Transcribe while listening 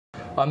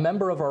A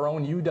member of our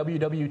own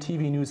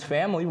UWW-TV News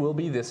family will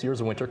be this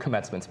year's winter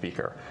commencement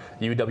speaker.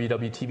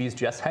 UWW-TV's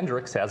Jess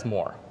Hendricks has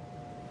more.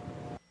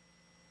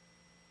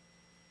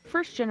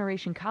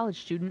 First-generation college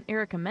student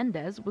Erica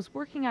Mendez was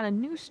working on a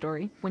news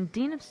story when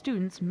Dean of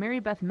Students Mary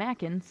Beth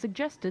Mackin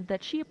suggested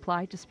that she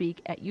apply to speak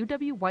at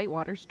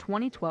UW-Whitewater's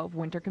 2012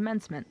 winter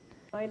commencement.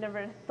 I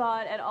never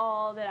thought at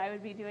all that I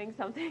would be doing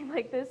something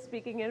like this,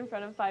 speaking in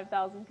front of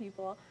 5,000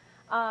 people.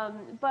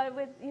 But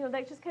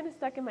that just kind of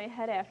stuck in my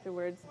head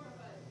afterwards.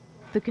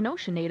 The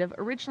Kenosha native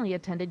originally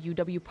attended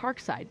UW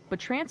Parkside, but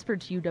transferred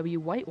to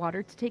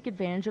UW-Whitewater to take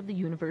advantage of the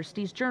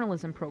university's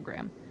journalism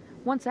program.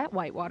 Once at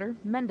Whitewater,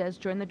 Mendez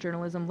joined the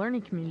journalism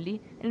learning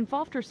community and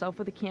involved herself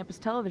with a campus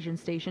television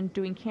station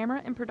doing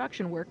camera and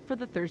production work for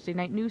the Thursday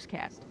night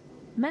newscast.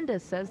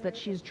 Mendez says that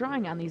she is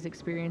drawing on these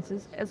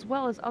experiences, as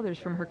well as others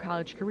from her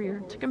college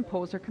career, to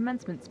compose her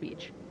commencement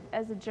speech.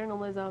 As a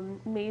journalism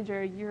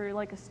major, you're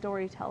like a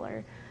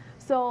storyteller.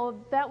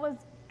 So that was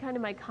kind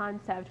of my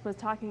concept, was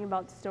talking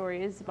about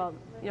stories, about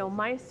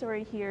my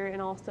story here, and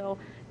also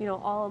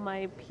all of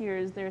my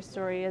peers, their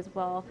story as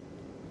well.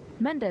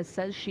 Mendez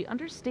says she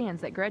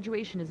understands that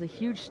graduation is a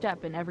huge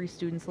step in every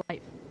student's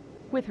life.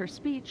 With her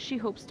speech, she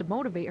hopes to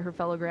motivate her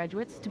fellow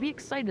graduates to be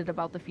excited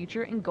about the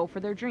future and go for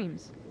their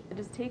dreams.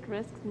 Just take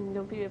risks and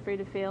don't be afraid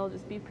to fail.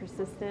 Just be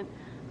persistent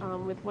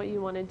with what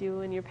you want to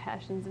do and your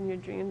passions and your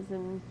dreams,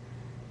 and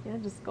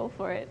just go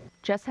for it.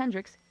 Jess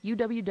Hendricks,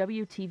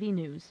 UWW-TV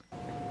News.